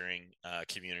manufacturing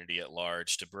community at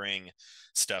large to bring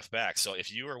stuff back. So if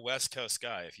you are a West Coast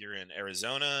guy, if you're in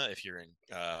Arizona, if you're in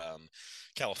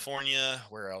California,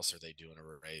 where else are they doing a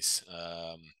race?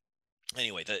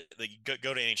 Anyway,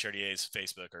 go to NHRDA's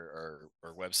Facebook or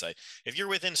website. If you're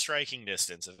within striking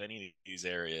distance of any of these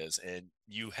areas and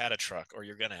you had a truck or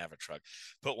you're going to have a truck,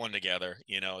 put one together.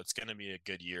 It's going to be a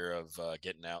good year of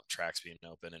getting out, tracks being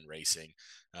open and racing.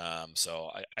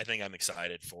 So I think I'm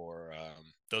excited for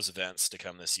those events to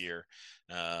come this year,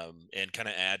 and kind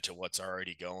of add to what's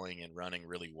already going and running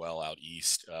really well out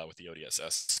east with the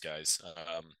ODSS guys.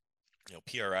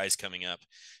 PRI is coming up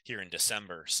here in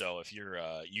December. So if you're,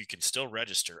 you can still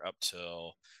register up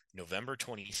till November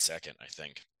 22nd, I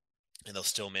think. And they'll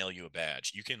still mail you a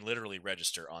badge. You can literally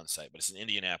register on site, but it's in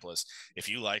Indianapolis. If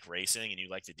you like racing and you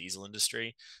like the diesel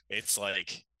industry, it's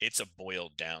a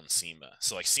boiled down SEMA.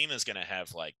 So like SEMA is going to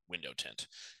have like window tint,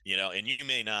 and you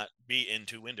may not be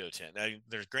into window tint. Now,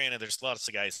 there's lots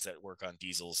of guys that work on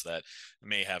diesels that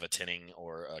may have a tinting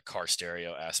or a car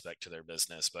stereo aspect to their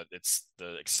business, but it's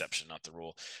the exception, not the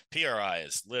rule. PRI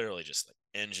is literally just like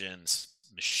engines,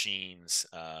 machines.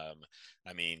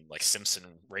 Like Simpson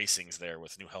Racing's there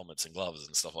with new helmets and gloves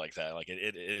and stuff like that. Like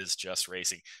it is just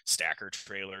racing. Stacker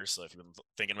trailers. So if you've been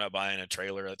thinking about buying a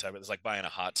trailer, it's like buying a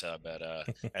hot tub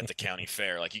at the county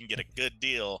fair. Like you can get a good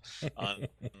deal on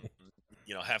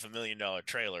 $500,000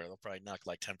 trailer. They'll probably knock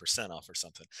like 10% off or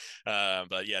something.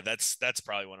 But yeah, that's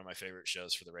probably one of my favorite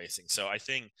shows for the racing. So I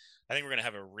think we're gonna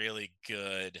have a really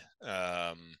good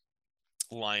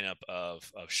lineup of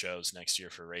shows next year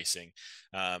for racing.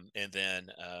 And then,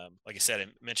 like I said, I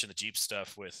mentioned the Jeep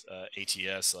stuff with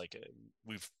ATS.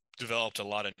 We've developed a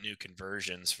lot of new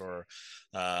conversions for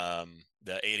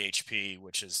the 8 HP,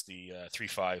 which is the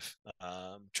 3.5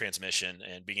 transmission,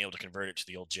 and being able to convert it to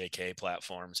the old JK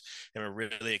platforms. And we're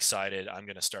really excited. I'm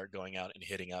going to start going out and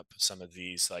hitting up some of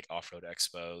these like off-road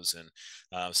expos and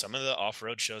some of the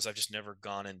off-road shows I've just never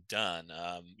gone and done.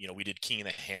 We did King of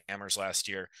the Hammers last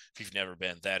year. If you've never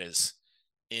been, that is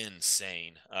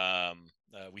insane.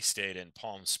 We stayed in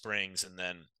Palm Springs, and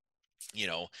then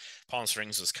Palm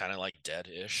Springs was kind of like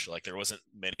dead-ish. Like there wasn't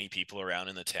many people around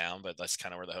in the town, but that's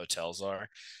kind of where the hotels are.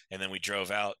 And then we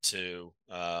drove out to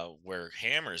where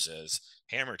Hammers is,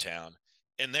 Hammertown,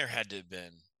 and there had to have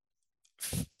been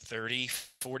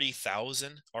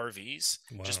 40,000 RVs.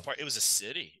 Wow. It was a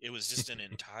city. It was just an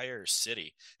entire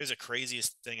city. It was the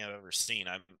craziest thing I've ever seen.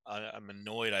 I'm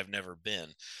annoyed I've never been.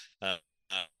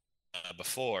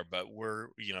 Before, but we're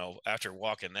after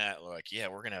walking that, we're like, yeah,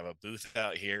 we're gonna have a booth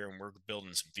out here and we're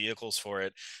building some vehicles for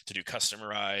it to do customer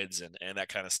rides and that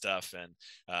kind of stuff. And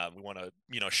we want to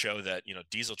show that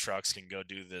diesel trucks can go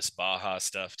do this Baja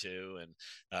stuff too, and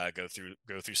go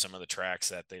through some of the tracks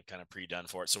that they've kind of pre-done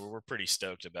for it. So we're pretty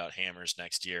stoked about Hammers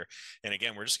next year. And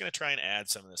again, we're just going to try and add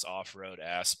some of this off-road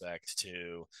aspect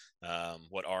to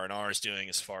what R&R is doing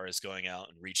as far as going out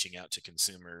and reaching out to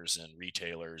consumers and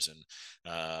retailers and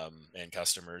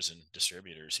customers and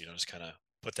distributors, just kind of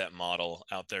put that model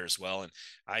out there as well. And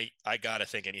I got to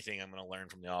think anything I'm going to learn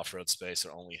from the off-road space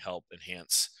will only help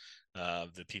enhance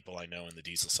the people I know in the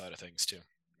diesel side of things too.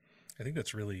 I think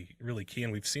that's really, really key.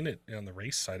 And we've seen it on the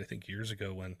race side, I think years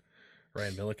ago when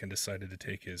Ryan Milliken decided to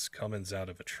take his Cummins out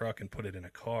of a truck and put it in a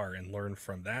car and learn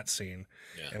from that scene.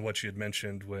 Yeah. And what you had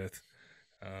mentioned with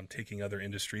taking other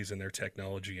industries and their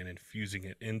technology and infusing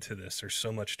it into this. There's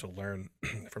so much to learn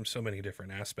from so many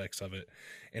different aspects of it.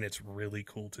 And it's really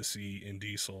cool to see in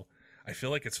diesel. I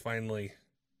feel like it's finally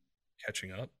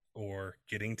catching up or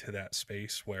getting to that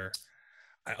space where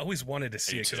I always wanted to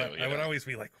see it, because I would always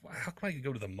be like, wow, how come I could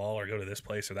go to the mall or go to this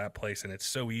place or that place and it's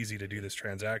so easy to do this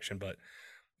transaction, but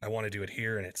I want to do it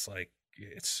here and it's like,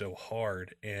 it's so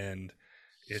hard. And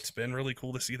it's been really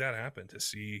cool to see that happen, to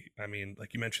see,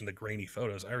 like you mentioned, the grainy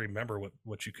photos. I remember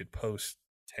what you could post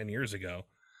 10 years ago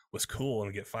was cool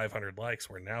and get 500 likes,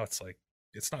 where now it's like,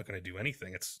 it's not going to do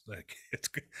anything. It's like, it's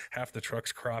half the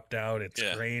truck's cropped out. It's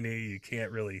grainy. You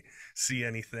can't really see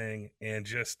anything. And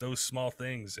just those small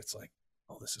things, it's like,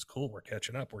 oh, this is cool. We're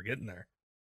catching up. We're getting there.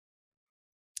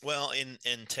 Well,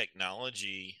 in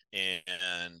technology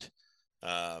and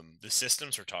the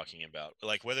systems we're talking about,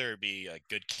 like whether it be a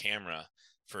good camera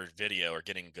for video or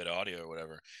getting good audio or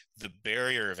whatever, the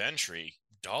barrier of entry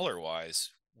dollar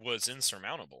wise was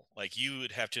insurmountable. Like you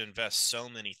would have to invest so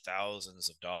many thousands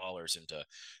of dollars into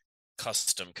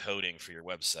custom coding for your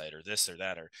website or this or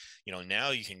that, or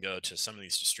now you can go to some of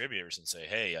these distributors and say,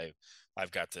 hey,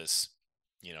 I've got this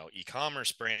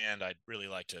e-commerce brand. I'd really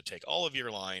like to take all of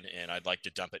your line and I'd like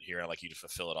to dump it here. I'd like you to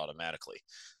fulfill it automatically.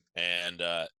 And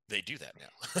they do that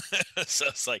now. So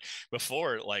it's like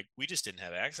before, like we just didn't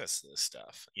have access to this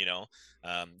stuff.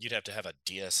 You'd have to have a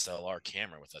DSLR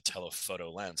camera with a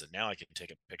telephoto lens, and now I can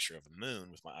take a picture of the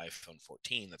moon with my iPhone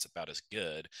 14 that's about as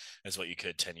good as what you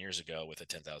could 10 years ago with a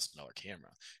 $10,000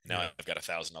 camera. Now I've got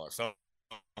 $1,000 phone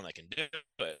that can do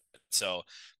it. So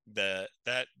that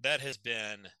has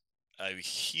been a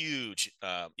huge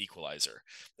equalizer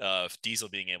of diesel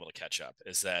being able to catch up,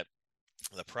 is that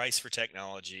the price for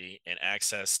technology and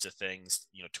access to things,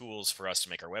 tools for us to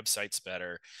make our websites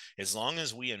better, as long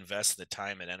as we invest the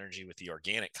time and energy with the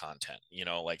organic content,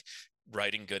 like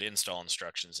writing good install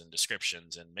instructions and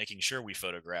descriptions and making sure we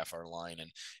photograph our line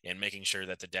and making sure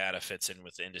that the data fits in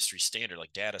with the industry standard.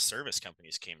 Like data service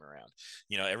companies came around,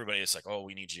 everybody is like, oh,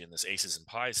 we need you in this aces and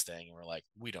pies thing. And we're like,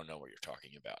 we don't know what you're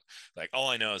talking about. Like, all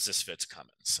I know is this fits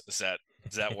Cummins. Does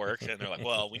that work? And they're like,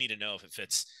 well, we need to know if it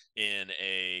fits in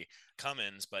a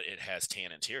Cummins, but it has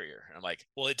tan interior. And I'm like,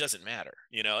 well, it doesn't matter,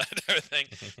 everything.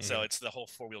 So it's the whole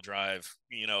 4-wheel drive,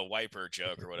 wiper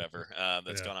joke or whatever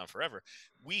that's gone on forever.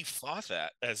 We fought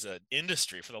that as an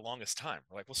industry for the longest time.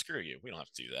 We're like, well, screw you. We don't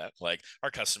have to do that. Like, our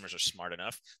customers are smart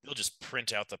enough. They'll just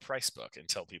print out the price book and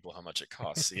tell people how much it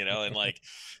costs, and like,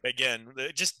 again,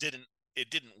 it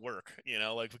didn't work,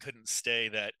 like we couldn't stay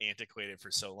that antiquated for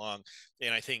so long.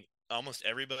 And I think almost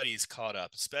everybody's caught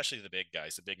up, especially the big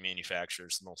guys, the big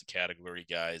manufacturers, the multi-category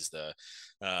guys, the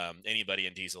anybody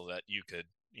in diesel that you could,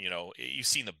 you've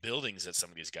seen the buildings that some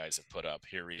of these guys have put up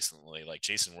here recently. Like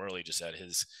Jason Worley just had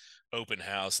his open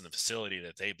house, and the facility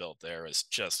that they built there is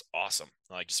just awesome.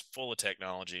 Like, just full of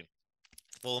technology,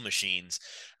 full of machines.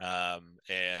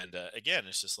 Again,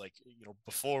 it's just like,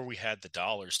 before we had the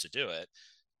dollars to do it,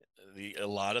 a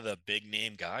lot of the big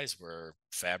name guys were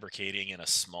fabricating in a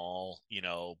small,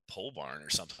 pole barn or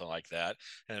something like that.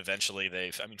 And eventually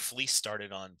Fleece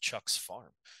started on Chuck's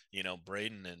farm.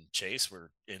 Braden and Chase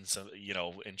were in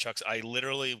in Chuck's. I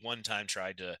literally one time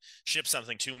tried to ship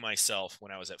something to myself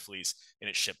when I was at Fleece, and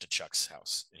it shipped to Chuck's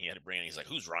house, and he had to bring it. He's like,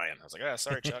 who's Ryan? I was like,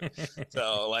 sorry, Chuck.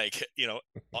 So like,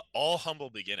 all humble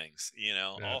beginnings,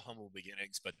 all humble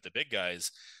beginnings, but the big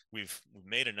guys, we've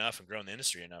made enough and grown the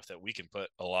industry enough that we can put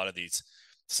a lot of these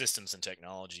systems and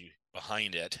technology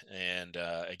behind it. And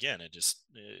again, it's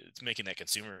making that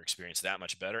consumer experience that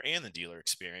much better, and the dealer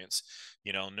experience.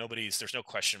 There's no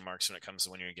question marks when it comes to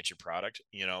when you're gonna get your product.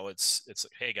 It's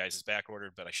like, hey guys, it's back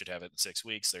ordered, but I should have it in 6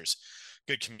 weeks. There's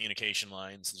good communication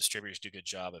lines. The distributors do a good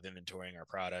job of inventorying our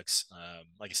products.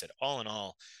 Like I said, all in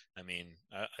all,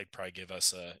 I'd probably give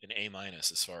us an A-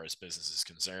 as far as business is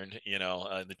concerned. In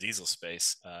the diesel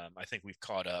space, I think we've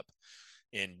caught up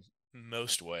in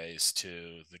most ways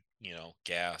to the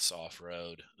gas,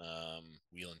 off-road,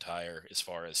 wheel and tire, as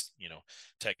far as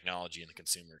technology and the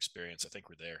consumer experience. I think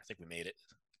we're there. I think we made it.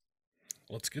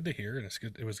 Well, it's good to hear, and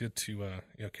it was good to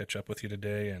catch up with you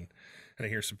today and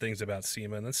hear some things about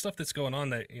SEMA and the stuff that's going on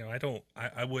that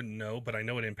I wouldn't know, but I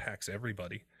know it impacts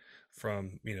everybody,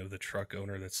 from the truck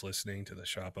owner that's listening to the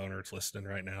shop owner that's listening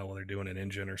right now while they're doing an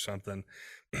engine or something.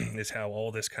 Is how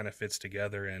all this kind of fits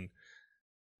together, and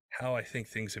how I think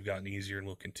things have gotten easier and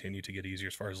will continue to get easier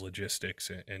as far as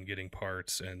logistics and getting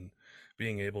parts and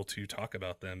being able to talk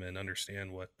about them and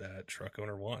understand what that truck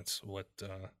owner wants, what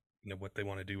they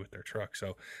want to do with their truck.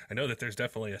 So I know that there's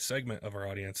definitely a segment of our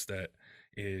audience that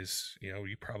is,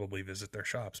 you probably visit their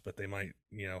shops, but they might,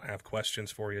 have questions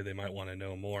for you. They might want to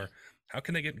know more. How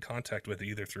can they get in contact with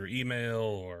you, either through email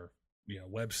or,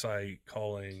 website,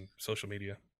 calling, social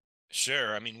media?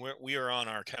 Sure. We are on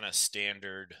our kind of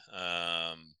standard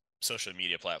social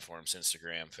media platforms: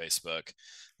 Instagram, Facebook.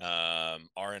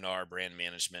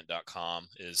 rnrbrandmanagement.com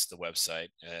is the website.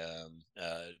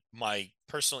 My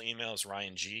personal email is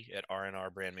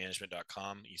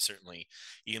ryang@rnrbrandmanagement.com. You certainly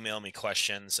email me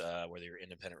questions, whether you're an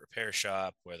independent repair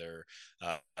shop, whether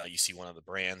you see one of the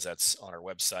brands that's on our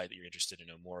website that you're interested to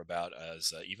know more about,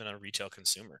 as even a retail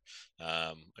consumer.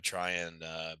 I try and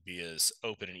be as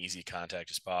open and easy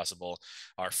contact as possible.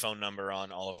 Our phone number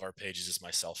on all of our pages is my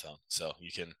cell phone, so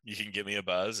you can give me a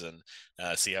buzz and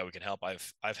see how we can help.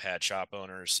 I've had shop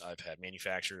owners, I've had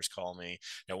manufacturers call me.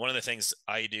 One of the things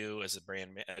I do as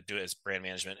brand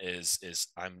management is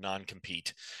I'm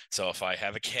non-compete. So if I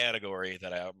have a category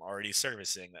that I'm already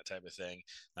servicing, that type of thing,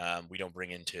 we don't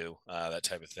bring into that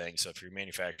type of thing. So if you're a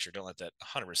manufacturer, don't let that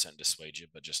 100% dissuade you,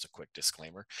 but just a quick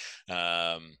disclaimer.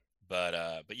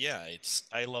 But yeah,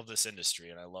 I love this industry,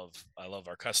 and I love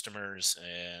our customers.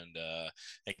 And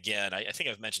again, I think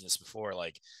I've mentioned this before.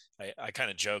 Like I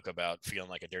kind of joke about feeling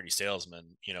like a dirty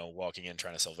salesman, walking in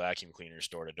trying to sell vacuum cleaners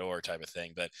door to door type of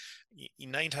thing. But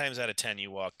 9 times out of 10,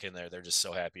 you walk in there, they're just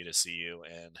so happy to see you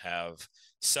and have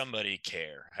somebody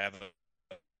care, have a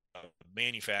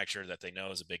manufacturer that they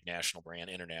know is a big national brand,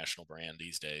 international brand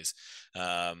these days,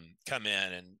 come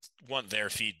in and want their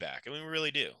feedback. I mean, we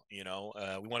really do. We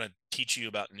want to teach you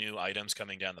about new items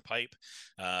coming down the pipe,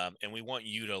 and we want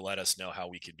you to let us know how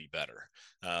we can be better,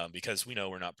 because we know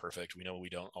we're not perfect. We know we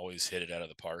don't always hit it out of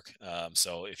the park.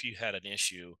 So if you had an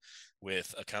issue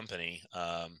with a company,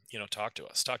 talk to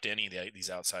us, talk to any of these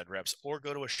outside reps, or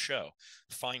go to a show,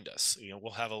 find us.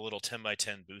 We'll have a little 10 by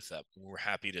 10 booth up. We're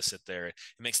happy to sit there. It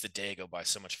makes the day go by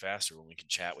so much faster when we can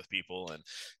chat with people, and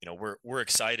we're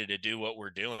excited to do what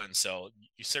we're doing. So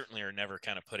you certainly are never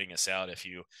kind of putting us out if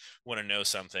you want to know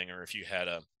something, or if you had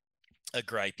a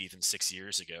gripe even 6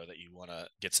 years ago that you want to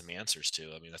get some answers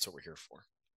to. I mean, that's what we're here for.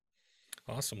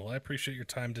 Awesome. Well, I appreciate your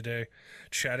time today,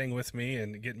 chatting with me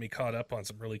and getting me caught up on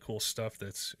some really cool stuff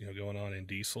that's going on in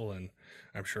diesel, and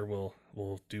I'm sure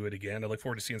we'll do it again. I look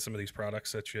forward to seeing some of these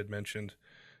products that you had mentioned,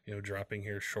 dropping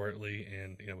here shortly,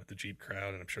 and with the Jeep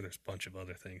crowd, and I'm sure there's a bunch of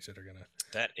other things that are gonna.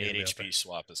 That 8 HP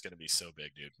swap is going to be so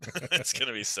big, dude. It's going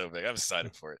to be so big. I'm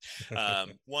excited for it.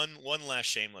 One last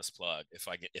shameless plug, if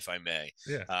I may.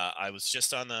 Yeah. I was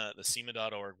just on the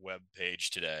SEMA.org web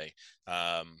page today.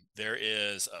 There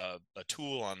is a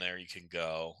tool on there you can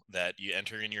go that you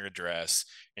enter in your address,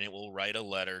 and it will write a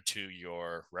letter to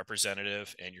your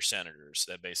representative and your senators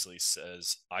that basically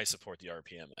says, I support the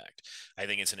RPM Act. I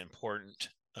think it's an important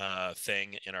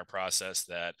thing in our process,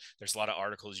 that there's a lot of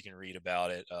articles you can read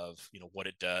about it, of what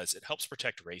it does. It helps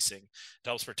protect racing. It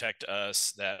helps protect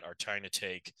us that are trying to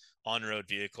take on-road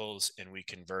vehicles and we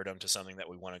convert them to something that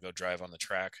we want to go drive on the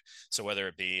track. So whether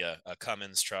it be a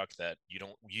Cummins truck that you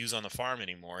don't use on the farm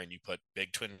anymore, and you put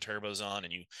big twin turbos on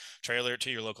and you trailer it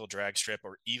to your local drag strip,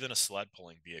 or even a sled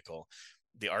pulling vehicle,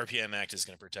 the RPM Act is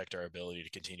going to protect our ability to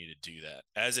continue to do that.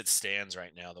 As it stands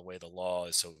right now, the way the law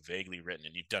is so vaguely written,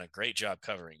 and you've done a great job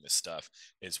covering this stuff,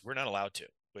 is we're not allowed to.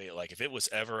 Like, if it was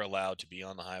ever allowed to be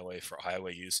on the highway for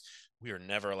highway use, we are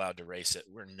never allowed to race it.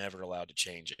 We're never allowed to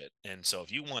change it. And so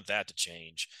if you want that to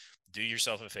change, do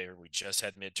yourself a favor. We just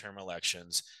had midterm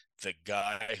elections. The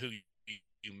guy who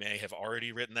you may have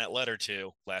already written that letter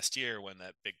to last year, when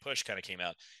that big push kind of came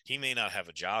out, he may not have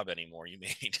a job anymore. You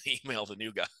may need to email the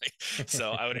new guy.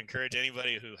 So I would encourage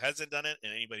anybody who hasn't done it,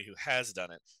 and anybody who has done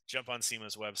it, jump on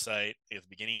SEMA's website at the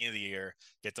beginning of the year,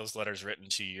 get those letters written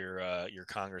to your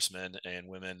congressmen and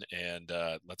women, and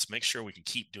let's make sure we can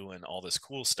keep doing all this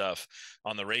cool stuff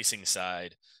on the racing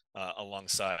side,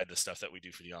 alongside the stuff that we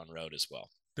do for the on-road as well.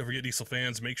 Don't forget, diesel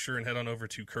fans, make sure and head on over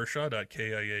to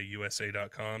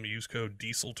kershaw.kiausa.com. Use code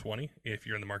diesel20 if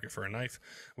you're in the market for a knife,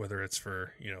 whether it's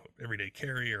for everyday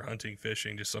carry or hunting,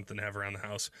 fishing, just something to have around the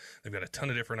house. They've got a ton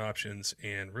of different options,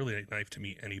 and really a knife to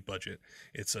meet any budget.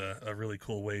 It's a really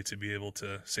cool way to be able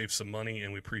to save some money,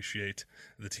 and we appreciate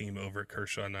the team over at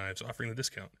Kershaw Knives offering the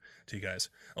discount to you guys.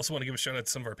 Also want to give a shout out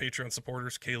to some of our Patreon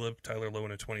supporters: Caleb, Tyler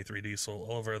Lowen, and 23 Diesel,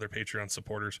 all of our other Patreon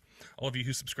supporters, all of you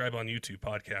who subscribe on YouTube,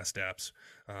 podcast apps,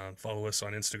 follow us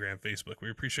on Instagram, Facebook. We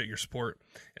appreciate your support.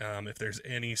 If there's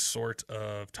any sort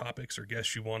of topics or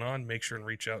guests you want on, make sure and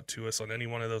reach out to us on any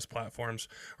one of those platforms,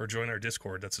 or join our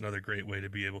Discord. That's another great way to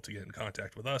be able to get in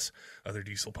contact with us, other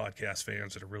diesel podcast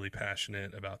fans that are really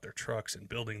passionate about their trucks and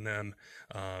building them,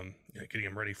 getting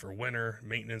them ready for winter,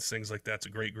 maintenance, things like that. It's a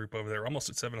great group over there, almost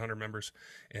at 700 members,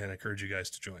 and I encourage you guys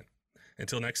to join.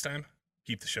 Until next time,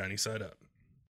 keep the shiny side up.